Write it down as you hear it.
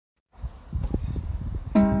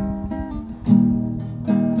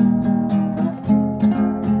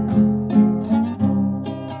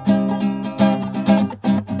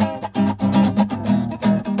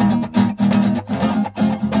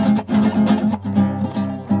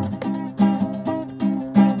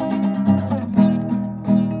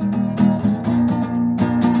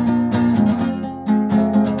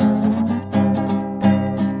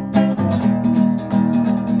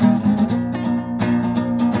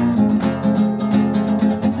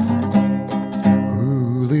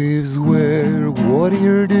What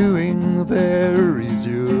you're doing there, is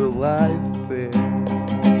your life fair?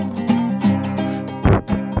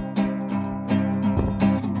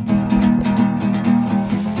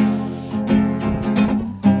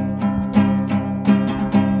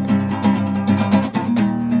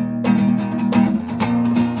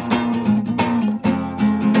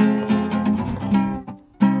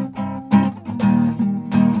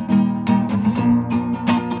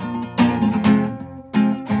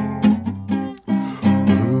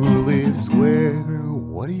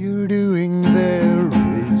 What are you doing there?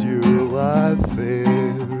 Is your life fair?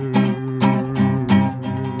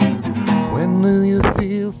 When do you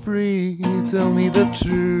feel free? Tell me the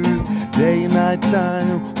truth. Day and night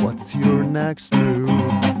time, what's your next move?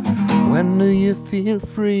 When do you feel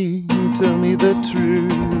free? Tell me the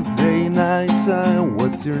truth. Day and night time,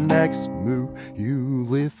 what's your next move? You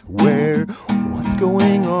live where? What's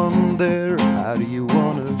going on there? How do you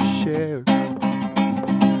wanna share?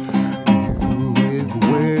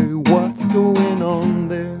 What's going on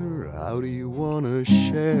there? How do you wanna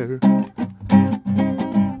share?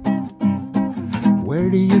 Where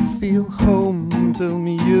do you feel home? Tell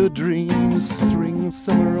me your dreams. Spring,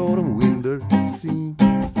 summer, autumn, winter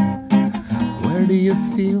scenes. Where do you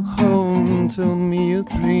feel home? Tell me your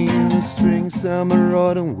dreams. Spring, summer,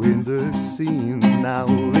 autumn, winter scenes. Now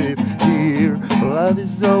live here. Love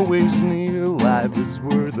is always near. Life is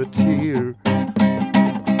worth a tear.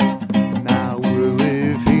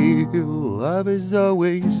 Love is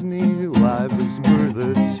always near, life is worth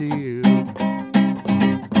a tear.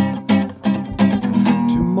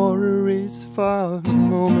 Tomorrow is far,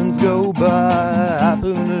 moments go by,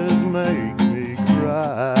 happiness make me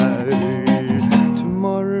cry.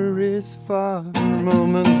 Tomorrow is far,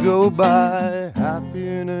 moments go by,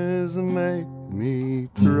 happiness make me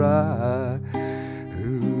cry.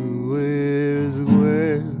 Ooh.